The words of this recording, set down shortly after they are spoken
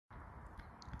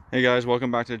Hey guys,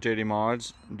 welcome back to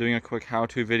JDMods. I'm doing a quick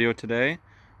how-to video today.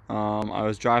 I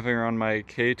was driving around my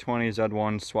K20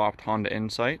 Z1 swapped Honda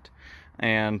Insight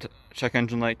and check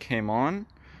engine light came on.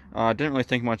 Didn't really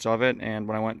think much of it, and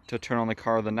when I went to turn on the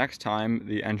car the next time,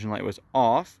 the engine light was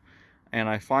off, and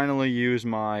I finally used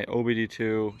my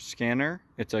OBD2 scanner.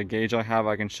 It's a gauge I have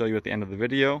I can show you at the end of the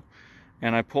video,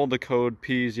 and I pulled the code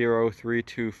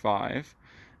P0325,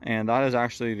 and that is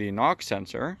actually the knock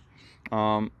sensor.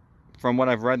 From what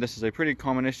I've read, this is a pretty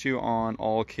common issue on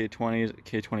all K20s,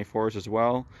 K24s as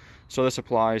well. So this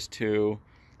applies to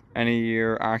any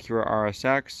year Acura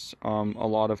RSX, a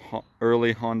lot of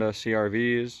early Honda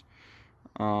CRVs,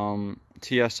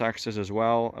 TSXs as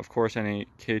well. Of course, any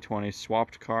K20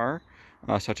 swapped car,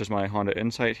 such as my Honda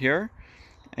Insight here.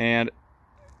 And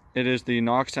it is the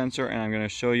knock sensor, and I'm going to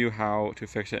show you how to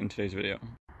fix it in today's video.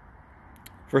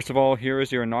 First of all, here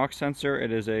is your knock sensor. It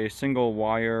is a single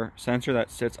wire sensor that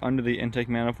sits under the intake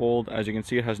manifold. As you can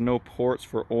see, it has no ports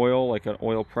for oil, like an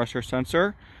oil pressure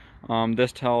sensor.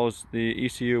 This tells the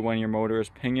ECU when your motor is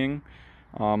pinging.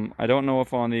 I don't know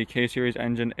if on the K-Series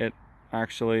engine it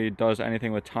actually does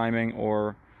anything with timing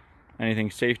or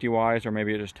anything safety-wise, or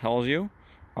maybe it just tells you.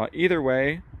 Either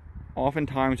way,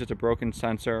 oftentimes it's a broken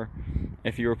sensor.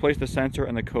 If you replace the sensor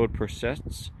and the code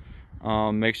persists,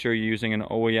 make sure you're using an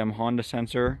OEM Honda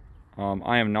sensor.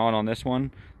 I am not on this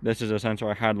one. This is a sensor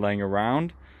I had laying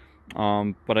around.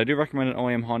 But I do recommend an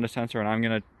OEM Honda sensor, and I'm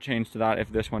going to change to that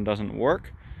if this one doesn't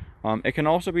work. It can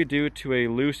also be due to a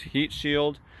loose heat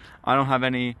shield. I don't have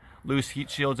any loose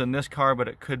heat shields in this car, but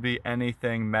it could be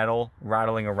anything metal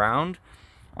rattling around.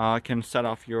 It can set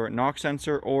off your knock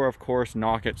sensor, or of course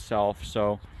knock itself.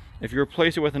 So if you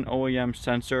replace it with an OEM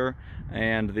sensor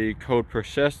and the code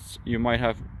persists, you might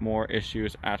have more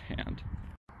issues at hand.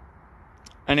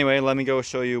 Anyway, let me go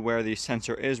show you where the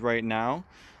sensor is right now.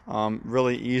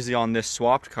 Really easy on this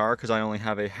swapped car because I only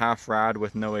have a half rad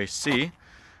with no AC.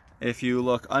 If you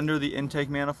look under the intake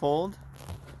manifold,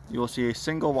 you will see a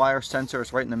single wire sensor.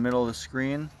 It's right in the middle of the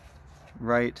screen,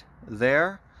 right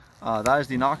there. That is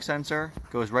the knock sensor.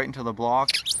 It goes right into the block,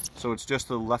 so it's just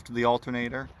to the left of the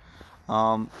alternator.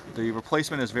 The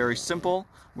replacement is very simple.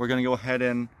 We're going to go ahead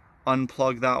and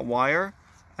unplug that wire,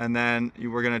 and then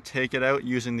we're going to take it out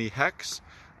using the hex,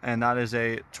 and that is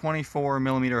a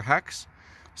 24mm hex.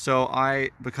 So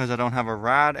because I don't have a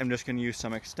rad, I'm just going to use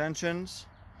some extensions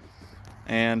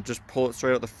and just pull it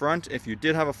straight out the front. If you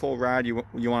did have a full rad, you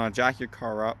want to jack your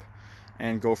car up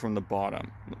and go from the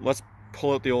bottom. Let's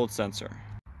pull out the old sensor.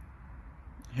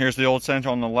 Here's the old sensor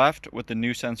on the left with the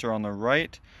new sensor on the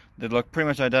right. They look pretty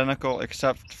much identical,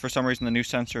 except for some reason the new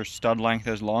sensor stud length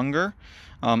is longer.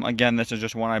 Again, this is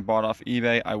just one I bought off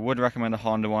eBay. I would recommend a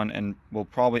Honda one, and will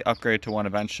probably upgrade to one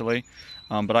eventually.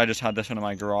 But I just had this one in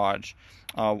my garage.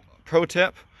 Pro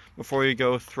tip, before you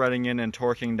go threading in and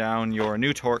torquing down your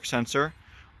new torque sensor,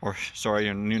 or sorry,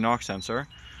 your new knock sensor,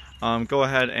 go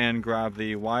ahead and grab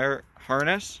the wire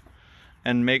harness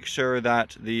and make sure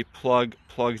that the plug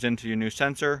plugs into your new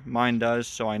sensor. Mine does,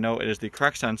 so I know it is the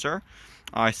correct sensor.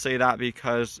 I say that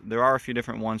because there are a few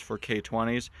different ones for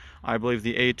K20s. I believe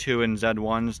the A2 and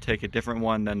Z1s take a different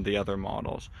one than the other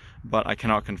models, but I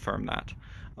cannot confirm that.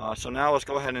 So now let's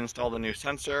go ahead and install the new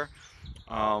sensor.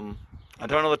 I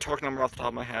don't know the torque number off the top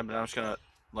of my head, but I'm just gonna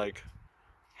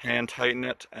hand tighten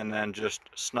it and then just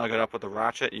snug it up with a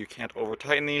ratchet. You can't over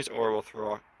tighten these or it will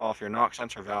throw off your knock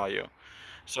sensor value.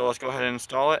 So let's go ahead and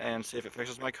install it and see if it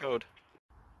fixes my code.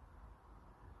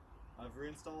 I've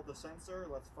reinstalled the sensor.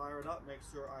 Let's fire it up, make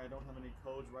sure I don't have any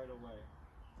codes right away.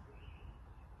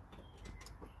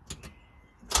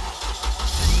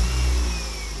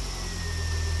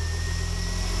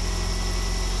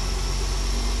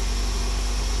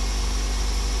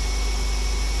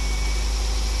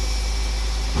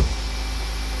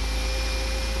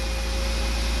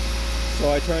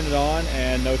 So I turned it on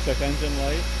and no check engine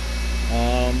light.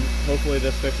 Hopefully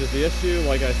this fixes the issue.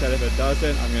 Like I said, if it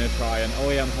doesn't, I'm going to try an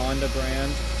OEM Honda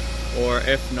brand, or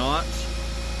if not,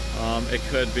 it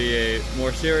could be a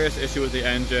more serious issue with the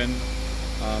engine,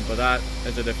 but that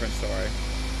is a different story.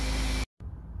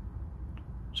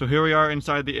 So here we are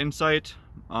inside the Insight.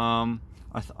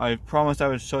 I promised I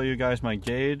would show you guys my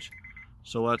gauge,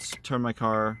 so let's turn my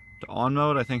car to on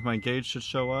mode. I think my gauge should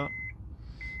show up.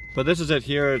 But this is it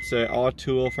here. It's an odd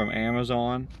tool from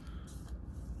Amazon.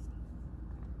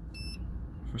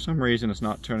 For some reason it's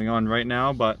not turning on right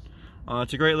now, but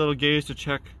it's a great little gauge to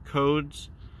check codes,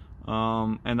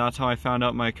 and that's how I found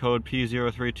out my code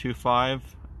P0325.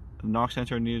 The knock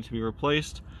sensor needed to be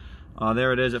replaced.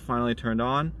 There it is, it finally turned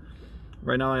on.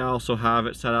 Right now I also have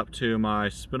it set up to my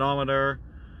speedometer,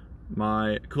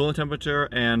 my coolant temperature,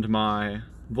 and my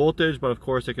voltage, but of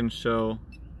course it can show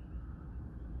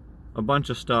a bunch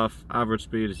of stuff. Average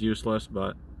speed is useless,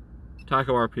 but tacho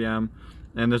RPM,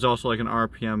 and there's also like an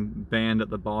RPM band at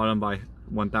the bottom by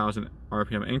 1000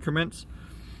 RPM increments.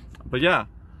 But yeah,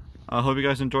 I hope you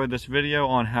guys enjoyed this video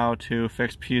on how to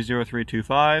fix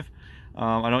P0325.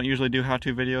 I don't usually do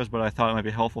how-to videos, but I thought it might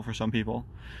be helpful for some people.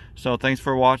 So thanks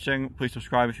for watching. Please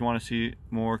subscribe if you want to see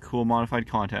more cool modified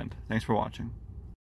content. Thanks for watching.